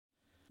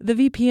The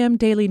VPM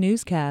Daily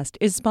Newscast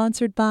is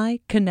sponsored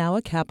by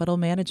Kanawha Capital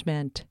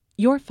Management.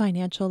 Your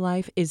financial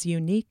life is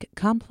unique,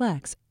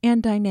 complex,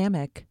 and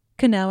dynamic.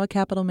 Kanawha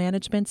Capital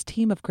Management's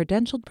team of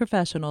credentialed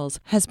professionals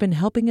has been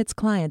helping its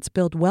clients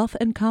build wealth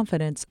and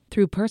confidence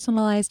through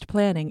personalized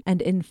planning and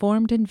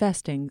informed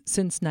investing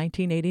since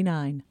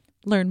 1989.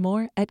 Learn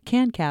more at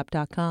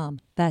cancap.com.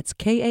 That's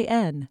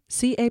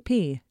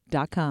KANCAP.com.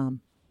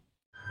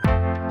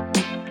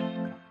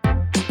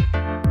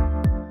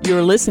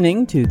 You're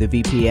listening to the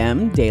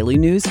VPM Daily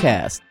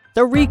Newscast,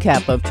 the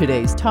recap of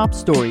today's top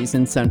stories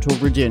in Central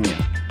Virginia.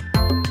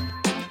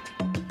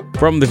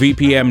 From the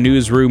VPM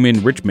Newsroom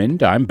in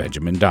Richmond, I'm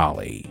Benjamin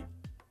Dolly.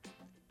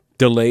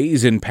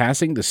 Delays in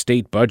passing the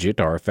state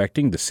budget are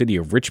affecting the City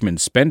of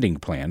Richmond's spending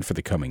plan for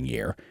the coming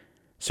year.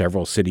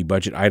 Several city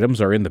budget items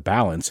are in the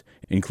balance,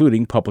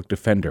 including public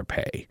defender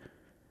pay.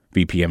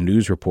 VPM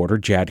News reporter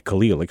Jad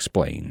Khalil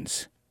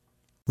explains.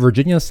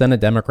 Virginia Senate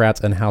Democrats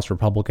and House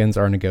Republicans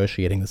are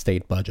negotiating the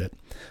state budget,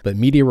 but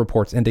media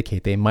reports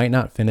indicate they might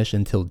not finish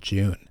until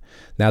June.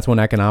 That's when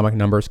economic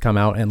numbers come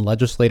out and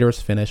legislators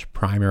finish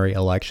primary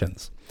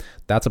elections.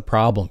 That's a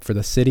problem for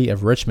the city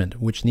of Richmond,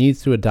 which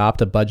needs to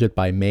adopt a budget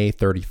by May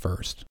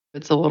 31st.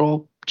 It's a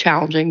little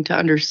challenging to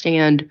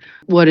understand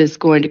what is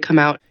going to come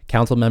out.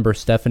 Councilmember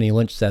Stephanie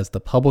Lynch says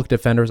the public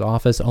defender's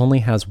office only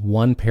has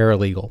one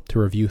paralegal to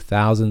review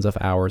thousands of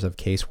hours of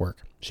casework.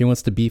 She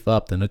wants to beef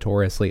up the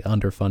notoriously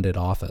underfunded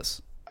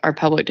office. Our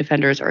public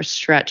defenders are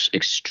stretched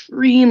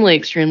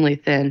extremely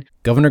thin.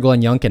 Governor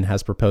Glenn Youngkin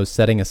has proposed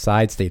setting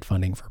aside state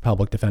funding for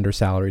public defender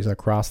salaries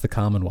across the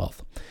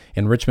Commonwealth.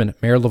 In Richmond,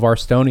 Mayor LeVar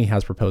Stoney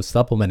has proposed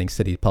supplementing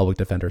city public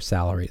defender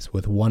salaries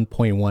with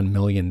 $1.1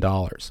 million.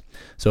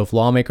 So if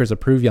lawmakers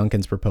approve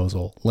Youngkin's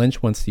proposal,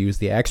 Lynch wants to use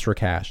the extra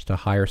cash to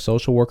hire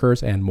social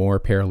workers and more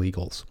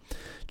paralegals.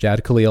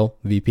 Jad Khalil,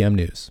 VPM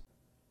News.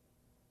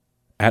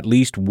 At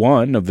least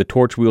one of the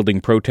torch-wielding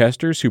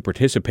protesters who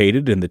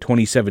participated in the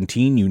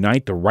 2017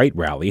 Unite the Right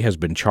rally has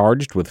been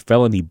charged with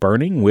felony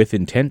burning with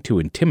intent to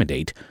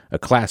intimidate, a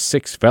Class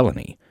 6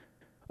 felony.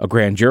 A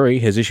grand jury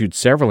has issued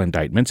several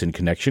indictments in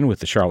connection with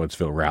the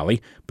Charlottesville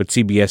rally, but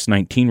CBS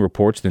 19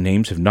 reports the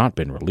names have not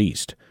been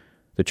released.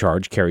 The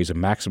charge carries a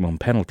maximum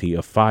penalty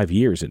of 5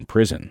 years in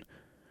prison.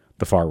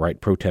 The far-right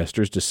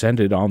protesters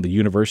descended on the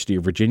University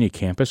of Virginia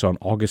campus on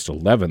August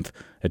 11th,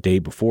 a day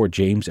before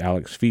James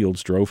Alex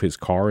Fields drove his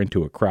car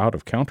into a crowd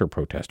of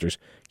counter-protesters,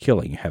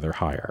 killing Heather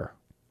Heyer.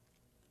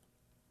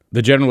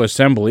 The General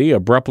Assembly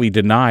abruptly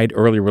denied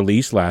early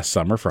release last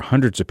summer for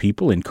hundreds of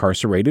people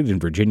incarcerated in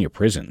Virginia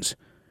prisons.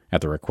 At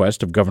the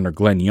request of Governor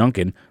Glenn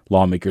Youngkin,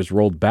 lawmakers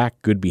rolled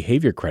back good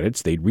behavior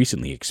credits they'd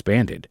recently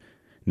expanded.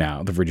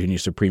 Now the Virginia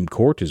Supreme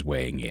Court is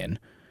weighing in.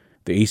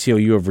 The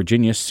ACLU of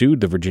Virginia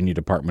sued the Virginia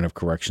Department of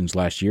Corrections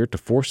last year to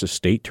force the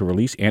state to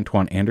release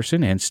Antoine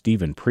Anderson and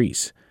Stephen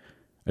Preece.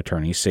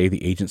 Attorneys say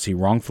the agency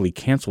wrongfully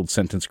canceled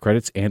sentence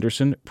credits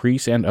Anderson,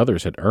 Preece, and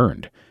others had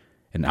earned.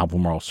 An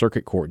Albemarle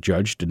Circuit Court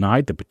judge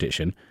denied the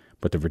petition,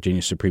 but the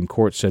Virginia Supreme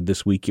Court said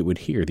this week it would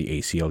hear the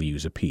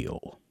ACLU's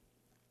appeal.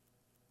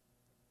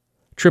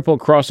 Triple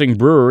Crossing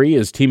Brewery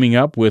is teaming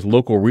up with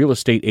local real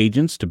estate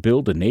agents to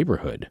build a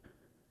neighborhood.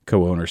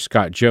 Co-owner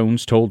Scott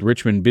Jones told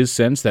Richmond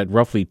BizSense that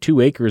roughly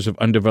 2 acres of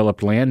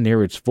undeveloped land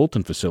near its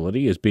Fulton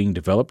facility is being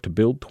developed to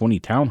build 20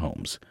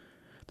 townhomes.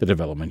 The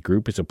development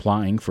group is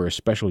applying for a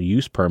special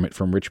use permit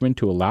from Richmond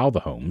to allow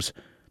the homes.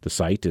 The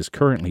site is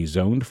currently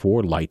zoned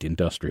for light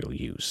industrial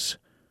use.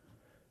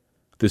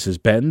 This has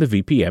been the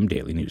VPM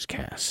Daily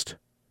Newscast.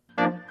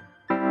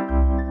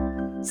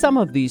 Some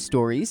of these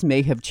stories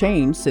may have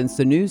changed since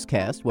the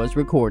newscast was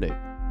recorded.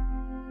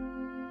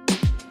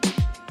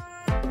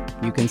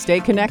 You can stay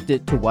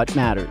connected to what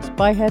matters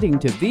by heading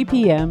to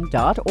vpm.org/news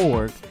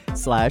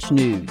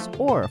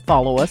or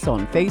follow us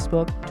on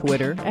Facebook,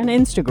 Twitter, and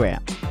Instagram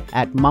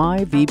at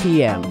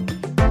MyVPM.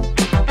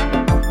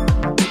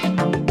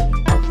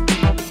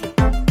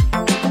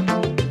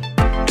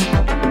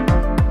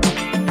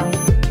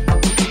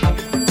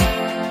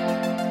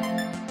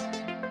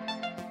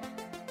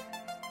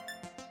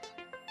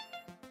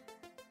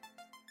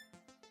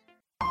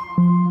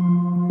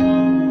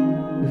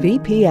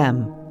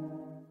 VPM.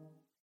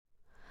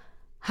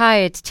 Hi,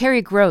 it's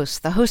Terry Gross,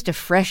 the host of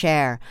Fresh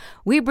Air.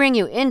 We bring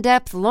you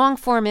in-depth,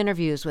 long-form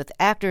interviews with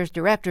actors,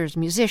 directors,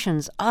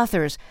 musicians,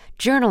 authors,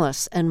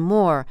 journalists, and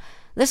more.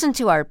 Listen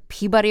to our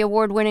Peabody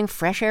Award-winning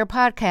Fresh Air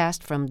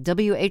podcast from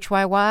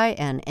WHYY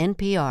and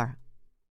NPR.